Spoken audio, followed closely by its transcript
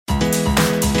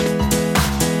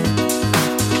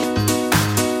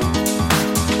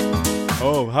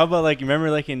Oh, how about like remember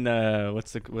like in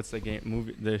what's the game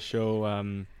movie the show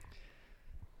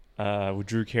with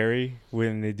Drew Carey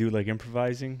when they do like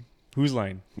improvising? Whose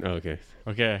line? Oh, okay.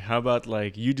 Okay, how about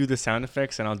like you do the sound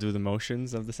effects and I'll do the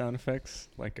motions of the sound effects,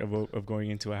 like of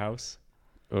going into a house.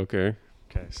 Okay.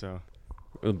 Okay, so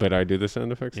But I do the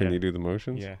sound effects Yeah. and you do the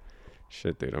motions? yeah.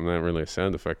 Shit, dude. I'm not really a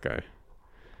sound effect guy.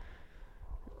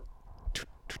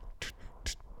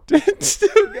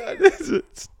 Still got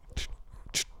this.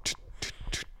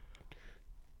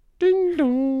 Ding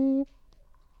dong.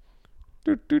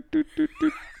 Do, do, do, do,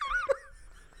 do.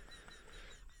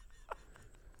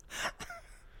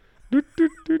 Do, do,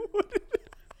 do.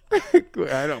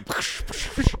 I don't.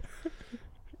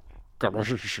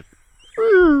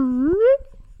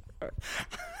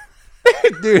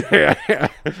 Dude, I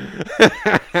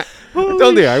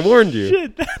told you, I warned you.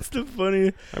 Shit, that's the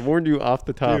funny. I warned you off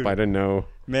the top. Dude. I didn't know.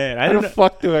 Man, I How don't the know.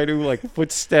 fuck do I do like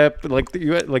footstep, like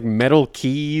you had like metal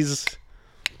keys?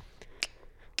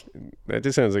 That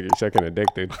just sounds like you're sucking a dick,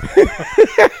 dude.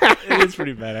 It is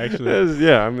pretty bad actually.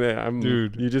 Yeah, I'm,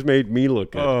 Dude. You just made me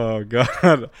look good. Oh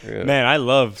god, Yeah. man, I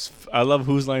love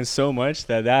Whose Line so much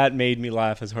that made me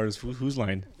laugh as hard as Whose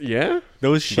Line. Yeah,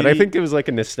 Those shitty. but I think it was like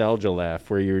a nostalgia laugh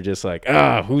where you were just like,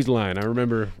 whose line? I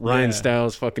remember Ryan Yeah.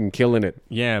 Stiles fucking killing it.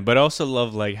 Yeah, but I also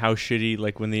love like how shitty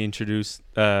like when they introduce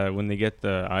when they get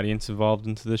the audience involved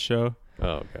into the show,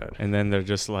 Oh god. and then they're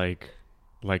just like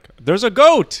there's a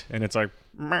goat, and it's like,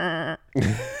 "Meh."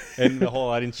 And the whole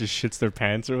audience just shits their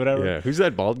pants or whatever. Yeah, who's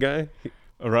that bald guy?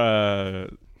 Or,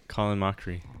 Colin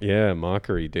Mockery. Yeah,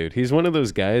 Mockery, dude. He's one of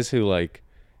those guys who like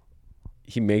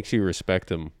he makes you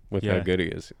respect him with how Yeah. good he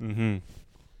is. Mm-hmm.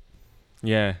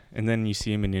 Yeah, and then you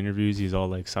see him in interviews. He's all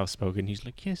like soft spoken. He's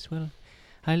like, "Yes, well,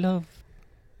 I love,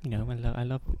 I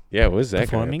love." Yeah, what does that guy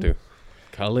Performing? up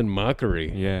to? Colin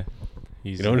Mockery. Yeah,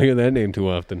 he's You don't hear that name too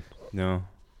often.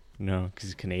 No, because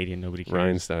he's Canadian. Nobody cares.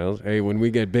 Ryan Stiles. Hey, when we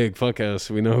get big, fuck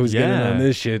us. We know who's getting Yeah. on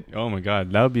this shit. Oh my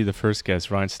God, that would be the first guest.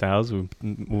 Ryan Stiles will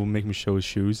make me show his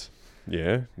shoes.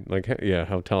 Yeah, like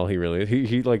how tall he really is.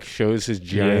 He like shows his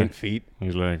giant feet.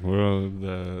 He's like, well,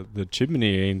 the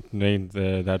chimney ain't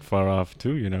that far off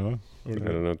too, you know. Or I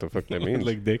don't know what the fuck that means.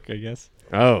 like dick, I guess.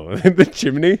 Oh, the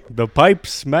chimney. The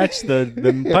pipes match the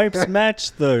pipes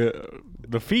match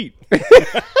the feet.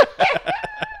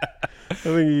 I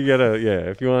think you gotta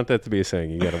if you want that to be a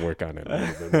saying, you gotta work on it a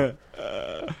little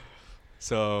bit.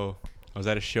 So I was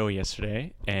at a show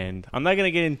yesterday, and I'm not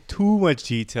gonna get in too much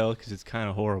detail because it's kind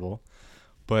of horrible.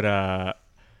 But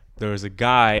there was a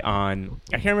guy on.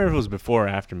 I can't remember if it was before or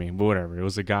after me, but whatever. It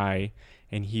was a guy,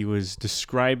 and he was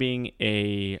describing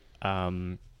a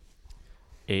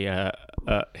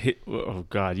hit. Oh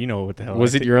God, you know what the hell?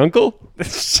 Was it your uncle?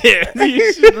 Shit?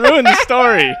 You should ruin the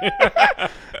story.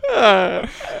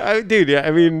 Dude, yeah.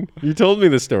 I mean, you told me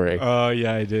the story. Oh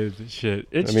yeah, I did. Shit,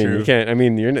 it's I mean, true. you can't. I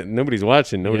mean, nobody's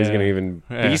watching. Nobody's Yeah. gonna even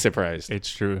Yeah. be surprised. It's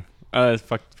true.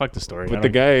 Fuck the story. But I the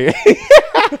don't-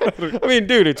 guy. I mean,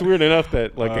 dude, it's weird enough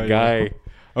that like Oh, a guy.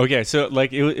 Okay, so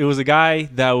like it was a guy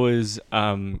that was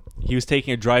he was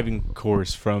taking a driving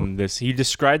course from this. He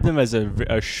described him as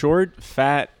a short,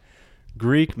 fat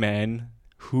Greek man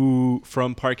who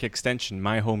from Park Extension,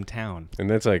 my hometown. And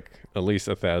that's like at least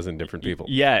 1,000 different people.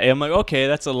 Yeah, and I'm like, okay,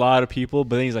 that's a lot of people.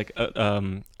 But then he's like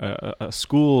a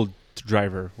school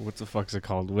driver. What the fuck's it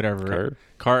called? Whatever.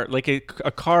 Car like a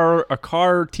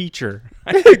car teacher.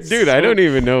 Dude, I don't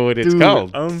even know what it's Dude,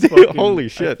 called. I'm fucking- Holy I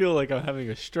shit. feel like I'm having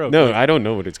a stroke. No, Like, I don't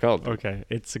know what it's called. okay,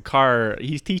 it's a car.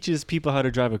 He teaches people how to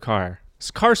drive a car. It's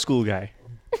a car school guy.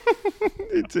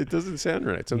 It doesn't sound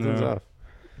right. Something's No. off.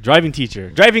 Driving teacher.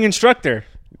 Driving instructor.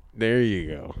 There you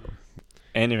go.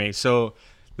 Anyway, so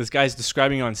this guy's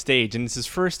describing on stage, and it's his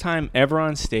first time ever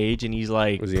on stage, and he's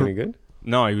like... Was he any good?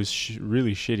 No, he was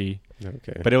really shitty.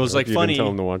 Okay. But it was, Well, like, you funny. didn't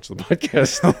tell him to watch the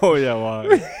podcast. Oh, yeah, wow.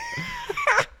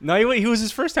 No, he was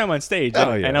his first time on stage.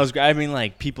 Oh, yeah. And I was grabbing,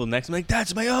 like, people next to me, like,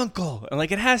 that's my uncle. And,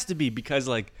 like, it has to be because,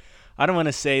 like, I don't want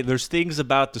to say there's things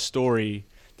about the story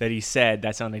that he said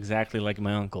that sound exactly like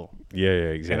my uncle. Yeah,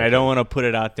 exactly. And I don't want to put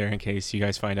it out there in case you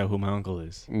guys find out who my uncle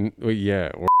is. Well,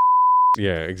 yeah.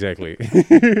 Yeah, exactly.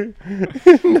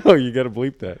 No, you got to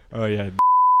bleep that. Oh, yeah.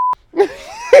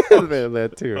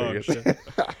 That too, I Oh, guess. shit.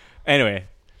 Anyway,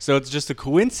 so it's just a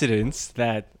coincidence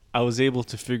that I was able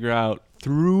to figure out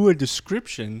through a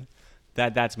description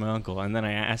that that's my uncle. And then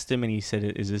I asked him, and he said,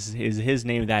 is his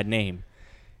name that name?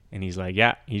 And he's like,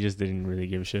 yeah. He just didn't really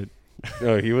give a shit.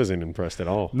 No, he wasn't impressed at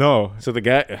all. No. So the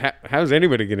guy, how's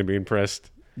anybody going to be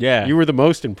impressed? Yeah. You were the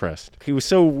most impressed. He was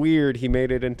so weird, he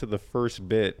made it into the first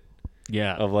bit.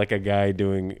 Yeah. of like a guy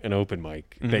doing an open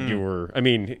mic that you were. I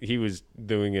mean, he was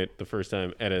doing it the first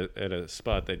time at a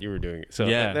spot that you were doing it. So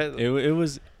Yeah. It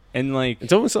was, and like,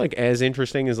 it's almost like as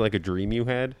interesting as like a dream you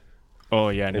had, oh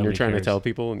yeah, and you're trying to tell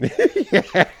people. And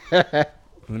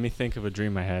Let me think of a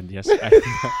dream I had. Yes.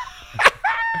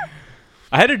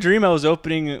 I had a dream I was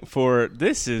opening for.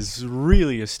 This is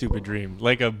really a stupid dream.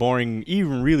 Like a boring,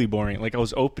 even really boring. Like I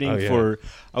was opening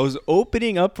I was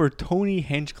opening up for Tony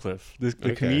Hinchcliffe, the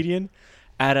comedian,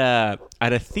 at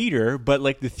a theater. But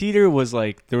like the theater was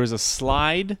like, there was a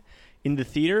slide in the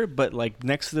theater, but like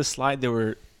next to the slide there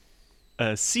were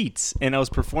seats, and I was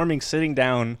performing sitting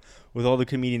down with all the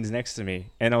comedians next to me,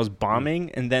 and I was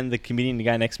bombing, and then the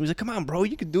guy next to me was like, "Come on, bro,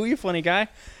 you can do it, you funny guy."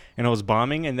 And I was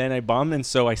bombing, and then I bombed, and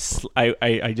so I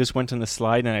just went on the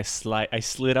slide, and I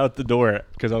slid out the door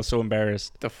because I was so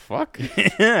embarrassed. the fuck?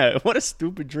 Yeah, what a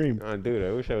stupid dream. Oh, dude,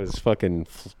 I wish I was fucking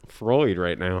Freud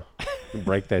right now.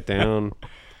 Break that down.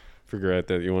 Figure out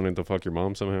that you wanted to fuck your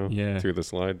mom somehow. Yeah. Through the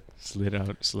slide. Slid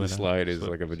out. The slide is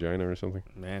like a vagina or something.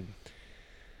 Man.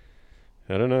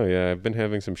 I don't know. Yeah, I've been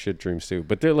having some shit dreams too.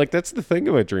 But they're like, that's the thing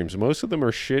about dreams. Most of them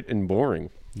are shit and boring.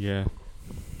 Yeah.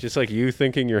 Just like you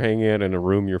thinking you're hanging out in a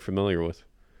room you're familiar with.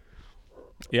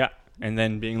 Yeah. And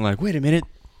then being like, wait a minute,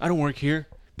 I don't work here.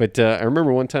 But I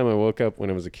remember one time I woke up when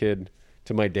I was a kid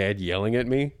to my dad yelling at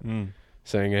me,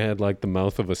 saying I had like the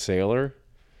mouth of a sailor.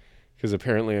 Because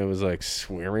apparently I was like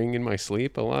swearing in my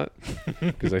sleep a lot.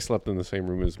 Because I slept in the same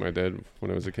room as my dad when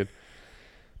I was a kid.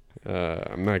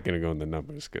 I'm not going to go into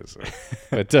numbers.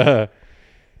 But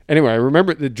anyway, I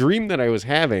remember the dream that I was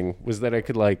having was that I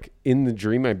could like, in the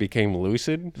dream I became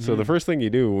lucid. So the first thing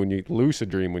you do when you lucid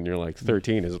dream when you're like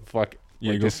 13 is fuck.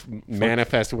 Yeah, like just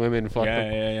manifest women. Fuck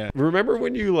them. Yeah. Remember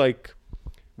when you like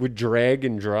would drag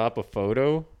and drop a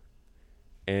photo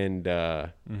and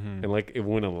like it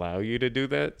wouldn't allow you to do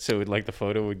that, so like the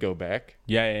photo would go back?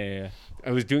 Yeah.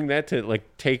 I was doing that to like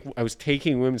I was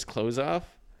taking women's clothes off,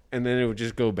 and then it would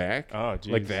just go back. Oh,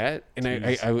 geez. Like that. And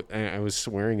I was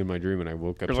swearing in my dream, and I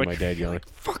woke up to like, my dad yelling, like,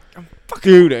 "Fuck, I'm fucking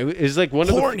dude!" It was like one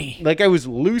horny. of the like I was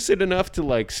lucid enough to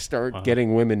like start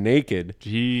getting women naked.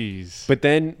 Jeez. But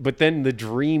then the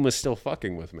dream was still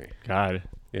fucking with me. God.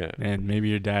 Yeah. And maybe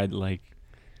your dad like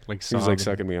He was like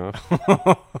sucking me off.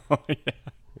 Yeah.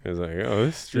 I was like, oh,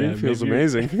 this dream Yeah, feels maybe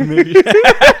amazing. Maybe.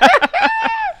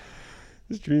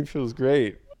 This dream feels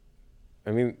great.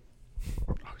 I mean,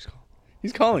 Oh,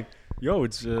 he's calling. Yo,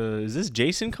 it's is this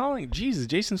Jason calling? Jesus,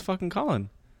 Jason's fucking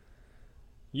calling.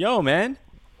 Yo, man.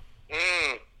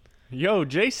 Yo,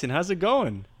 Jason, how's it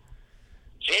going?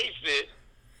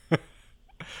 Jason?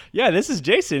 Yeah, this is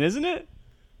Jason, isn't it?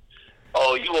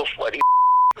 Oh, you a funny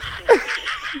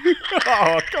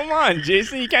Oh, come on,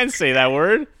 Jason. You can't say that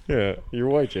word. yeah, you're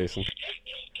white, Jason.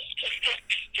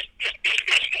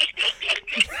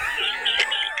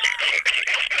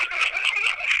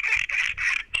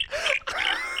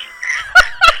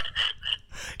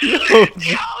 Yo, son,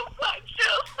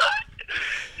 chill, son.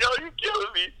 Yo, you killing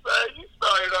me, son. You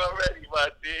started already, my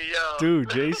dear, yo. Dude,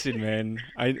 Jason, man.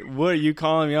 What are you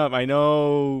calling me up? I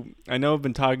know I've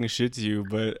been talking shit to you,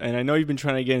 and I know you've been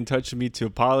trying to get in touch with me to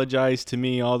apologize to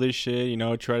me, all this shit,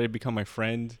 try to become my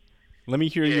friend. Let me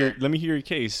hear your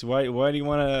case. Why do you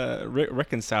want to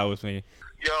reconcile with me?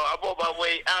 Yo, I'm on my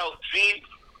way out, see?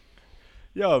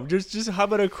 Yo, just how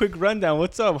about a quick rundown?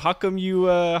 What's up? How come you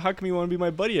want to be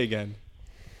my buddy again?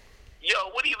 Yo,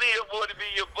 what do you mean I want to be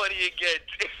your buddy again?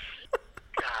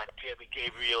 God damn it,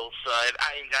 Gabriel, son.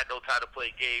 I ain't got no time to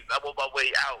play games. I'm on my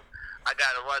way out. I got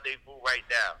a rendezvous right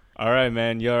now. All right,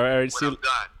 man. Yo, all right. When I'm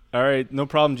done. All right, no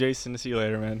problem, Jason. See you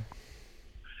later, man.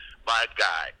 My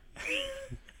guy.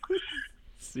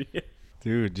 See ya.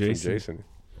 Dude, Jason.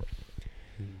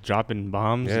 Dropping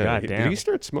bombs. Yeah. God Did damn. he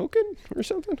start smoking or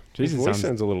something? Jason His voice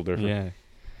sounds a little different. Yeah.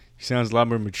 He sounds a lot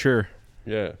more mature.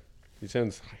 Yeah. He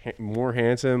sounds more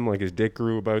handsome. Like his dick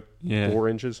grew about 4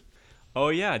 inches. Oh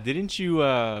yeah, didn't you?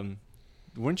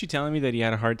 Weren't you telling me that he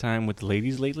had a hard time with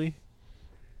ladies lately?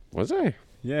 Was I?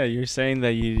 Yeah, you're saying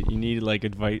that you needed like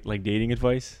advice, like dating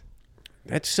advice.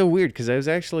 That's so weird because I was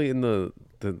actually in the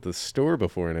store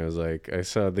before and I was like, I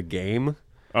saw The Game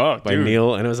Oh, by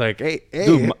Neil and I was like, hey,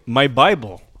 dude, my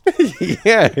Bible.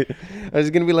 yeah. I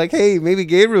was gonna be like, hey, maybe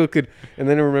Gabriel could, and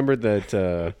then I remembered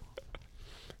that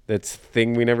that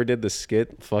thing we never did, the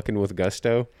skit, fucking with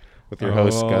Gusto, with your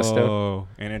host Gusto. Oh,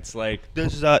 and it's like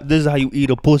this is how you eat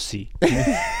a pussy.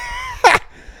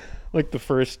 Like the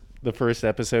first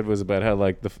episode was about how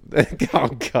like oh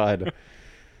god,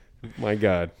 my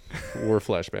god, war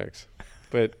flashbacks.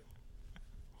 But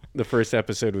the first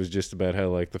episode was just about how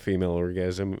like the female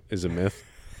orgasm is a myth.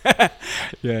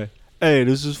 Yeah. Hey,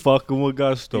 this is fucking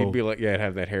Augusto. He'd be like, yeah, I'd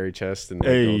have that hairy chest and like,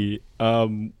 Hey,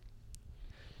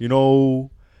 you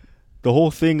know, the whole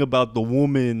thing about the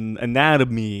woman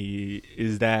anatomy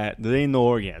is that there ain't no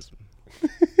orgasm.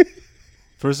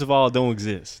 First of all, it don't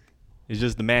exist. It's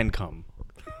just the man come.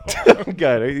 oh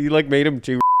god, you like made him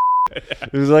too.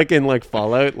 It was like in like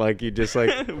Fallout, like you just like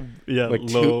Yeah, like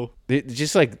low.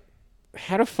 just like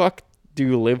how the fuck do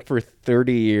you live for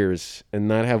 30 years and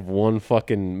not have one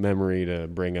fucking memory to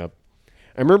bring up?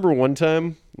 I remember one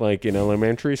time, like in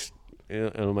elementary,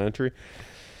 it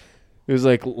was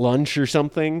like lunch or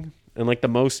something, and like the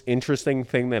most interesting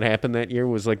thing that happened that year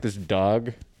was like this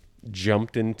dog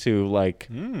jumped into like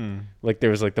there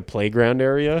was like the playground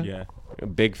area, Yeah. a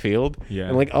big field, Yeah.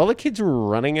 and like all the kids were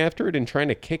running after it and trying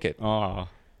to kick it. Oh,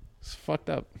 It's fucked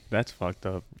up. that's fucked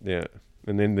up. Yeah,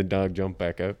 and then the dog jumped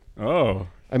back up. Oh.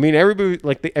 I mean, everybody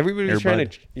was trying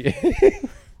to.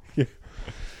 Yeah.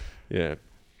 Yeah.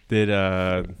 Did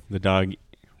the dog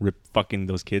rip fucking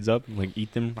those kids up? Like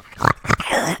eat them?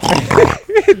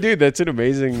 Dude, that's an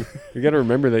amazing. You got to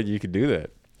remember that you could do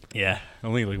that. Yeah.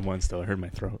 Only like once though. It hurt my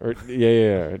throat. Or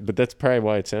yeah. But that's probably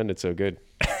why it sounded so good.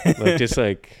 Like just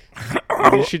like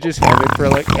you should just have it for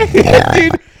like,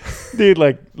 dude,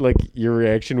 like your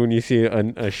reaction when you see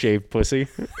a shaved pussy.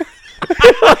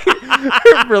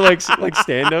 For like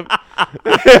stand up.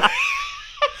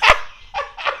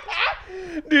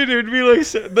 Dude, it would be like,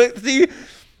 but see,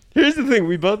 here's the thing: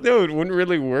 we both know it wouldn't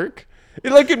really work.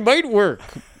 It might work,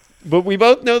 but we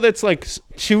both know that's like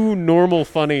too normal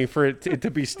funny for it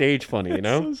to be stage funny. You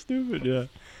know? So stupid. Yeah.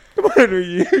 Come on, are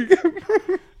you?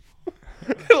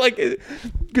 Like,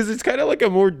 because it's kind of like a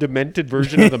more demented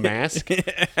version of The Mask.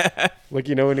 Like,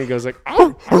 you know, when he goes like,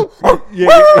 oh,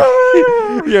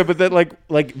 yeah, but that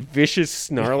like vicious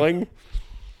snarling.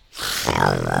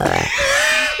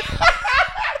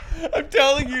 I'm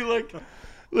telling you,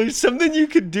 like something you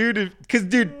could do to, because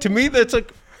dude, to me that's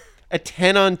like a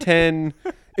 10 on 10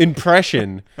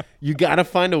 impression. You gotta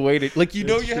find a way to, like, you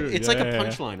know, It's true. it's Yeah, like a yeah,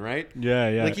 punchline, right?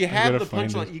 Yeah. Like you I have gotta the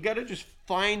find punchline. it. You gotta just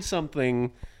find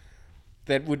something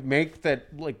that would make that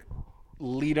like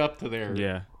lead up to there.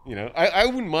 Yeah. You know, I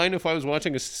wouldn't mind if I was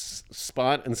watching a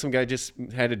spot and some guy just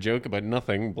had a joke about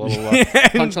nothing, blah blah blah,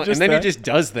 punchline, and then he just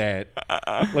does that,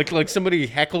 like somebody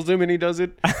heckles him and he does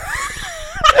it.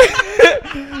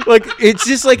 Like it's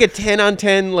just like a 10 on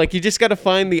 10. Like you just got to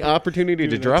find the opportunity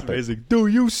to drop Amazing.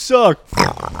 Dude, you suck.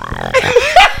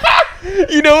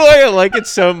 it. You know why I like it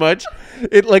so much?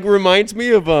 It like reminds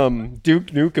me of Duke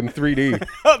Nukem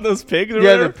 3D. Those pigs. Or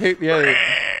Yeah, whatever? the pig. Yeah.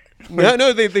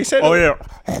 No, they said. Oh yeah.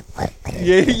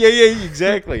 Yeah,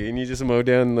 exactly. And you just mow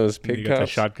down those pig You got the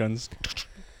cops. shotguns.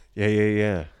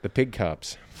 Yeah. The pig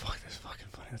cops. Fuck, that's fucking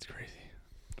funny. That's crazy.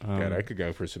 God, I could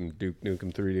go for some Duke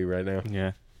Nukem 3D right now.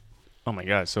 Yeah. Oh my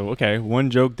god. So okay, one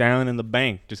joke down in the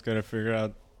bank. Just gotta figure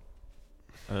out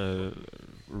a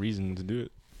reason to do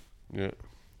it. Yeah.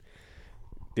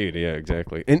 Dude, yeah,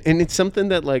 exactly. And it's something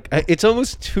that like it's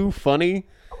almost too funny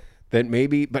that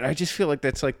maybe, but I just feel like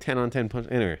that's like 10 on 10 punch.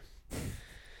 Anyway.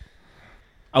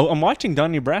 Oh, I'm watching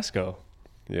Donnie Brasco.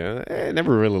 Yeah, I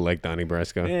never really liked Donnie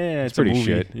Brasco. Yeah, it's it's a pretty movie.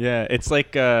 shit. Yeah, it's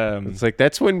like It's like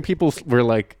that's when people were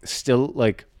like still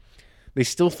like they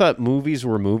still thought movies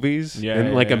were movies. Yeah,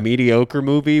 and like a yeah. mediocre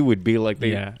movie would be like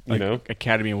they, yeah, you like know,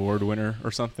 Academy Award winner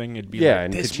or something. It'd be yeah, like,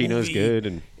 and this Pacino's movie, good,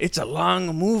 and it's a long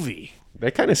movie.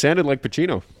 that kind of sounded like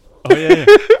Pacino. Oh yeah.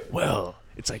 Well,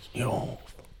 it's like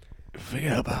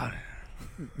forget about it.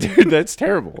 Dude, that's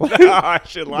terrible. I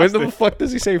should When the fuck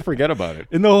does he say forget about it?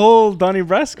 in the whole Donnie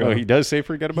Brasco. Oh, he does say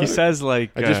forget about He it? says like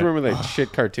I just remember that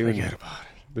shit cartoon. forget about it.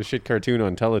 The shit cartoon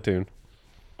on Teletoon.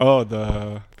 Oh,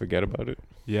 the Forget about it.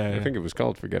 yeah. I think it was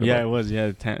called Forget yeah, About it was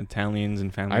Italians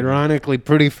and it. family. Ironically,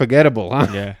 pretty forgettable, huh?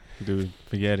 Yeah, dude,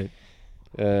 forget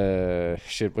it.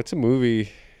 Shit. What's a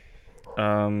movie?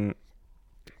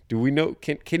 Do we know?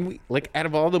 Can we, like, out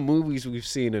of all the movies we've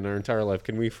seen in our entire life,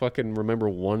 can we fucking remember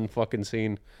one fucking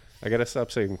scene? I gotta stop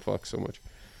saying fuck so much.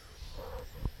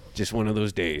 Just one of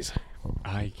those days.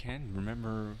 I can't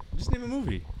remember. Just name a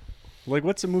movie. Like,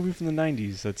 what's a movie from the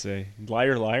 '90s? Let's say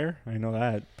Liar, Liar. I know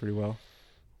that pretty well.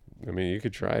 I mean, you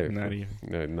could try it. Not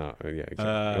even. No, yeah, exactly.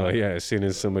 Well, yeah, as soon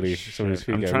as somebody's feet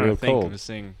I'm got trying real to think cold. of a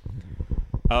thing.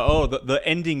 The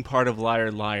ending part of Liar,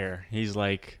 Liar. He's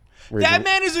like, Where's that the-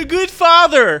 man is a good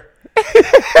father.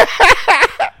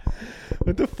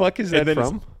 What the fuck is that And then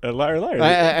from? it's, Liar, Liar.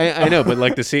 I know, but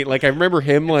like the scene, like I remember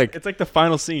him like It's like the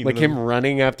final scene. him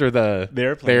running after the The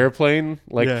airplane. airplane,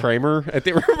 like Yeah. Kramer.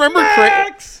 Remember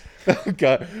Max!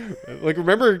 God, like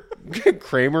remember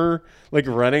Kramer like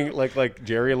running like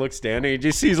Jerry looks down and he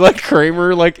just sees like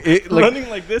Kramer like running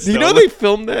like this. Do you know they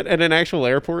filmed that at an actual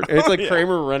airport? And it's like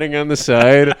Kramer running on the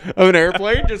side of an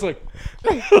airplane, just like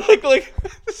like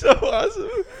so awesome.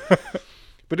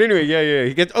 But anyway, yeah,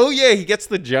 he gets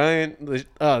the giant. This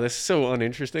is so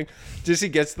uninteresting. Just he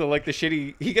gets the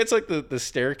shitty. He gets like the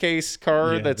staircase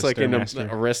car that's like in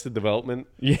Arrested Development.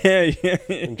 Yeah.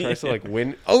 And tries to like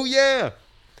win. Oh yeah.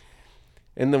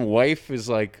 And the wife is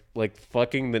like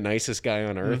fucking the nicest guy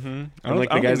on earth. Mm-hmm. I don't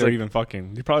think they're even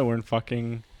fucking. They probably weren't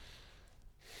fucking.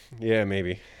 Yeah,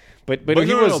 maybe. But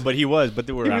he was. But he was. But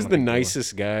they were. He was the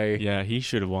nicest guy. Yeah, he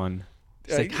should have won.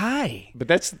 It's like, hi. But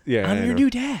that's I'm your new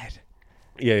dad.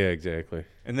 Yeah, exactly.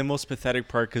 And the most pathetic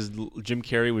part, because Jim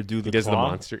Carrey would do the he does claw. the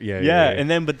monster. Yeah. And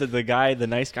then, but the guy, the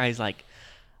nice guy, is like,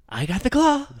 I got the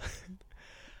claw.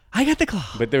 I got the claw.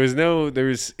 But it was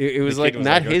like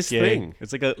not his thing.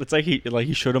 It's like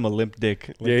he showed him a limp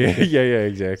dick. Yeah,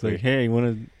 exactly. Like, hey, you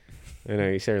want to?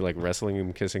 And he started like wrestling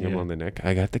him, kissing him on the neck.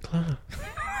 I got the claw.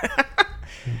 I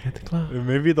got the claw.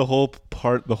 Maybe the whole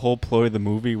ploy of the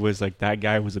movie was like that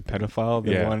guy was a pedophile.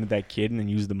 They wanted that kid and then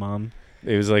used the mom.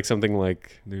 It was like something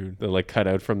like dude, the like cut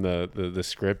out from the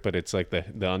script, but it's like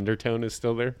the undertone is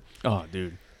still there. Oh,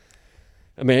 dude.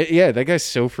 I mean, yeah, that guy's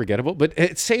so forgettable.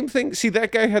 But same thing. See,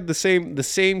 that guy had the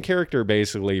same character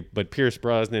basically, but Pierce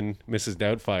Brosnan, Mrs.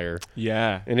 Doubtfire.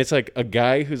 Yeah. And it's like a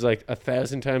guy who's like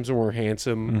 1,000 times more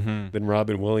handsome than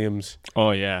Robin Williams. Oh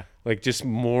yeah. Like just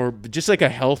like a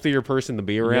healthier person to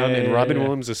be around. And Robin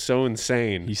Williams is so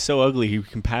insane. He's so ugly. He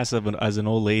can pass up as an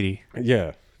old lady.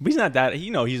 Yeah. But he's not that.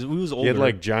 He was older. He had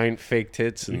like giant fake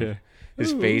tits and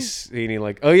his face. And he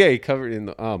like, oh yeah, he covered in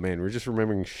the. Oh man, we're just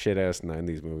remembering shit ass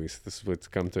 90s movies. This is what's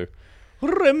come to.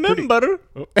 Remember.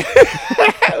 Wait,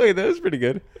 that was pretty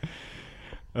good.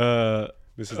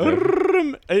 This is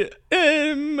remember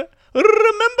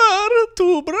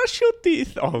to brush your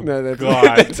teeth. Oh no,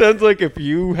 God, that sounds like if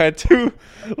you had to,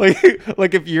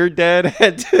 like if your dad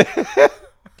had to.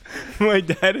 My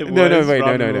dad. No.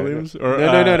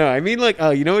 I mean, like,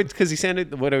 you know, it's because he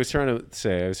sounded. What I was trying to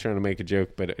say, I was trying to make a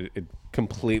joke, but it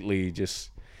completely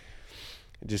just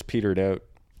petered out,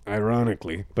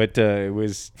 ironically. But it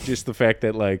was just the fact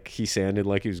that like he sounded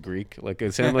like he was Greek, like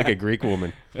it sounded like a Greek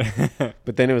woman.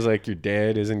 But then it was like your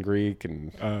dad isn't Greek,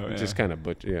 and just kind of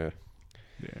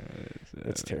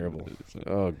that's terrible.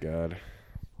 Oh God.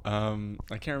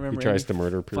 I can't remember. He tries to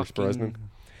murder Pierce Brosnan.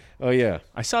 Oh yeah,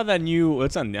 I saw that new.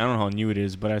 It's on. I don't know how new it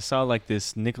is, but I saw like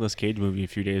this Nicolas Cage movie a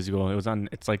few days ago. It was on.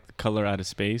 It's like The Color Out of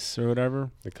Space or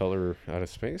whatever. The Color Out of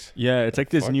Space. Yeah, it's like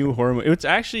this new horror movie. It's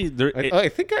actually. I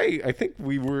think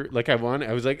we were like I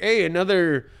was like, hey,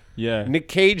 another Nick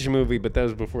Cage movie, but that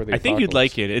was before the. I think you'd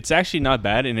like it. It's actually not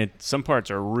bad, and some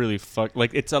parts are really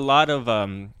like it's a lot of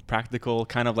practical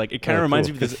kind of like it kind of reminds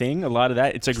me of The Thing. A lot of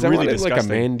that. It's like really disgusting. Like a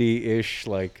Mandy-ish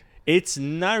like. It's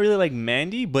not really like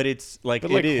Mandy, but it's like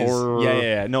it is. Horror.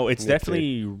 Yeah. No, it's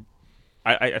definitely.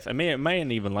 I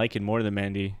might even like it more than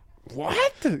Mandy.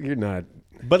 What? You're not.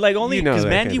 But like only because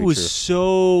Mandy was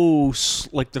so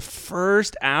like the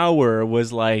first hour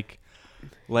was like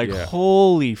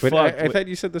holy fuck. I thought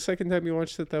you said the second time you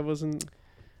watched it that wasn't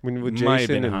when with Jason might have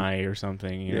been high or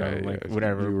something. You know, like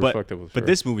whatever. But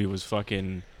this movie was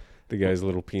fucking the guy's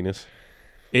little penis.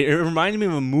 It reminded me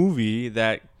of a movie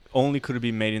that only could have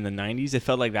been made in the 90s. It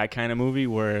felt like that kind of movie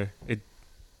where it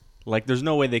like there's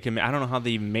no way they can I don't know how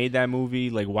they even made that movie.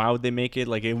 Like why would they make it?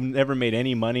 Like it never made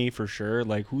any money for sure.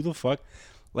 Like who the fuck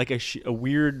like a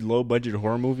weird low budget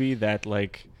horror movie that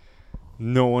like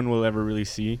no one will ever really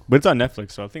see. But it's on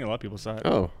Netflix, so I think a lot of people saw it.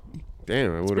 Oh.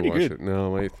 Damn, I would have watched it.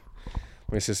 No,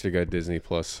 my sister got Disney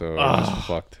Plus, so I was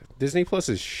fucked. Disney Plus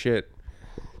is shit.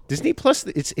 Disney Plus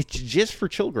it's just for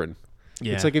children.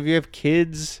 Yeah. It's like if you have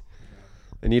kids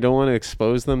and you don't want to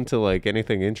expose them to like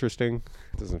anything interesting,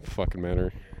 it doesn't fucking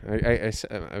matter.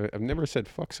 I've never said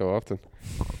fuck so often.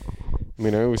 I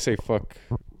mean, I always say fuck.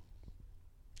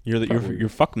 You're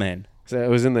fuck man. So I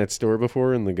was in that store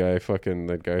before, and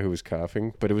that guy who was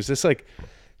coughing, but it was just like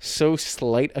so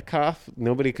slight a cough,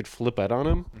 nobody could flip out on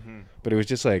him. Mm-hmm. But it was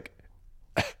just like.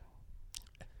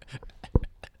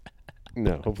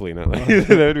 No, hopefully not. Like, that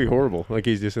would be horrible. Like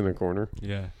he's just in a corner.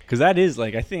 Yeah, because that is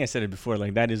like I think I said it before.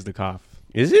 Like that is the cough.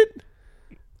 Is it?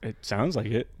 It sounds like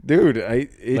it, dude.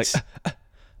 It's like,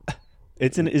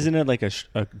 isn't it like a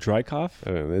dry cough?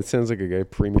 I don't know. That sounds like a guy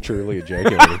prematurely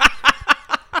ejaculating.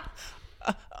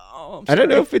 I don't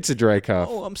know if it's a dry cough.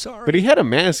 Oh, I'm sorry. But he had a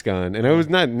mask on, and I was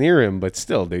not near him. But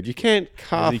still, dude, you can't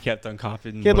cough. He kept on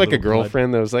coughing. He had like a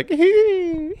girlfriend that was like,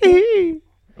 hee hee.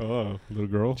 Oh, little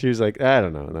girl. She was like, I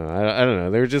don't know. No, I don't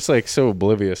know. They were just like so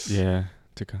oblivious. Yeah.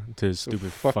 to his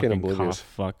stupid fucking fucking oblivious. cough.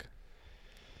 Fuck.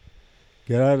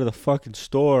 Get out of the fucking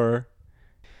store.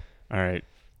 All right,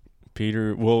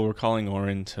 Peter. Well, we're calling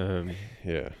Oren to.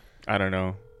 Yeah. I don't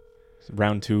know.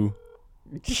 Round 2.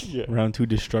 Yeah. Round 2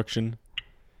 destruction.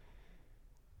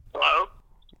 Hello?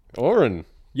 Oren.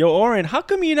 Yo, Oren, how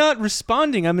come you're not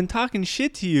responding? I've been talking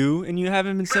shit to you, and you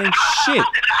haven't been saying shit.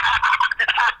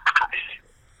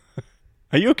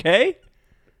 Are you okay?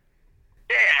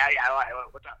 Yeah.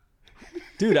 What's up?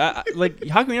 Dude, I like,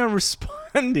 how come you're not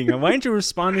responding? Why aren't you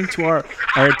responding to our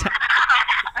attack?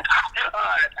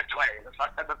 That's hilarious.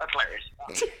 That's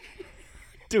hilarious.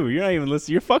 Dude, you're not even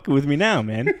listening. You're fucking with me now,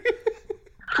 man.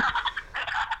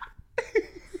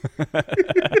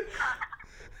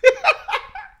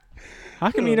 How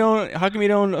come you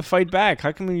don't fight back?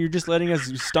 How come you're just letting us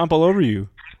stomp all over you?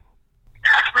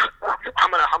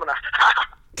 I'm gonna.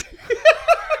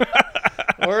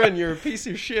 Oren, you're a piece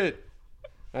of shit.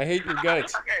 I hate your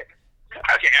guts. Okay, all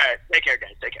right. Take care,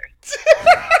 guys. Take care.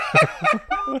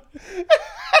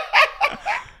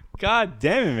 God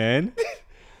damn it,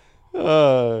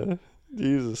 man.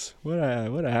 Jesus. What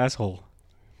a asshole.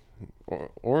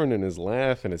 Oren and his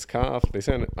laugh and his cough, they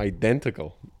sound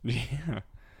identical. Yeah.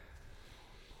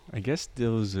 I guess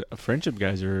those friendship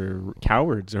guys are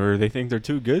cowards, or they think they're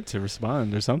too good to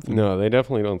respond or something. No, they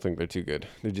definitely don't think they're too good.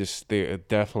 They're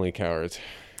definitely cowards.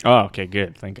 Oh, okay,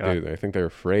 good. Thank God. Dude, I think they're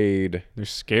afraid. They're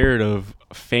scared of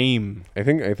fame. I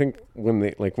think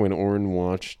when Oren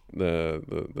watched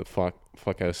the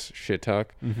fuck house shit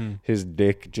talk, his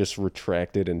dick just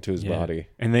retracted into his body.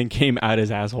 And then came out his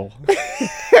asshole.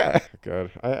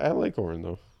 God, I like Oren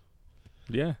though.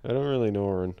 Yeah. I don't really know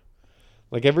Oren.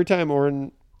 Like every time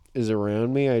Oren is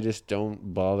around me, I just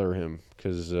don't bother him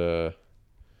because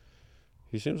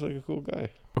he seems like a cool guy.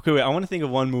 Okay, wait. I want to think of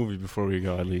one movie before we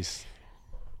go, at least.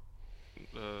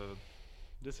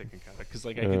 This I can count it because,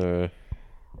 like, I could.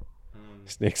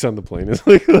 Snakes on the Plane is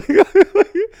like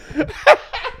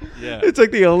Yeah. it's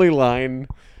like the only line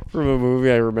from a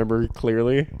movie I remember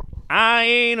clearly. I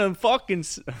ain't a fucking.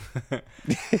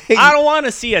 I don't want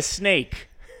to see a snake.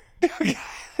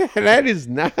 That is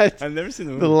not I've never seen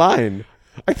the movie. the line.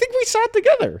 I think we saw it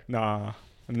together. Nah,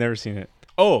 I've never seen it.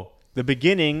 Oh, the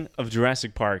beginning of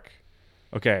Jurassic Park.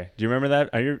 Okay, do you remember that?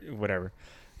 Are you whatever?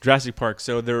 Jurassic Park.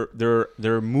 So they're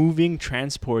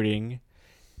transporting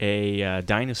a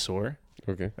dinosaur,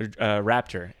 Okay. a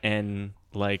raptor, and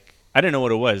like I didn't know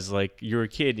what it was. Like you're a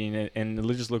kid, and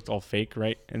it just looked all fake,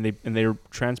 right? And they were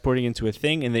transporting into a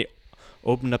thing, and they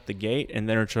opened up the gate, and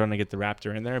then are trying to get the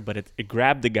raptor in there, but it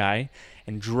grabbed the guy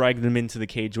and dragged him into the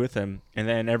cage with him, and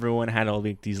then everyone had all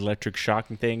these electric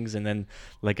shocking things, and then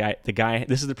the guy.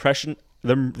 This is the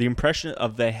impression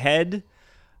of the head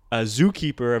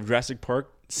zookeeper of Jurassic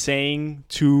Park saying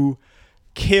to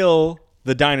kill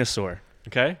the dinosaur.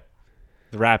 Okay,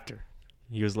 the raptor.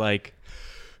 He was like,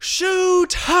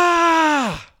 "Shoot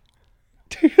ha!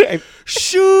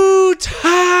 Shoot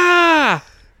ha!"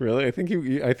 Really? I think you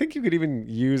could even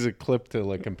use a clip to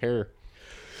like compare.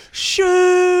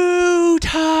 Shoot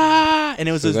ha! And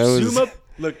it was So a that was- zoom up.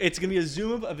 Look, it's gonna be a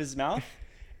zoom up of his mouth,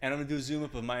 and I'm gonna do a zoom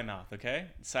up of my mouth. Okay,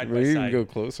 side by Maybe you can side. go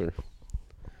closer.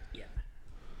 Yeah.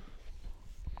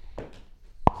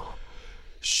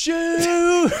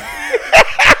 Shoot!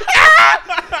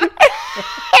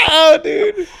 Oh,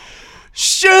 dude.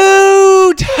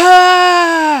 Shoot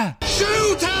ha!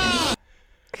 Shoot ha!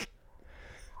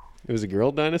 It was a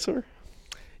girl dinosaur?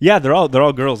 Yeah, they're all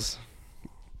girls.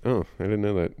 Oh, I didn't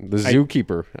know that. The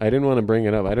zookeeper. I didn't want to bring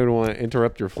it up. I didn't want to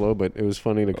interrupt your flow, but it was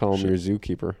funny to call him your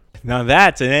zookeeper. Now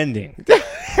that's an ending,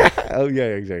 Oh yeah,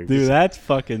 exactly. dude. That's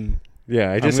fucking.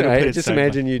 Yeah, I gonna put it just side by-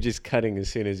 imagine you just cutting as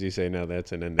soon as you say no.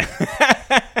 That's an ending.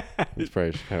 That's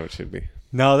probably how it should be.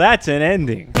 No, that's an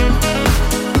ending.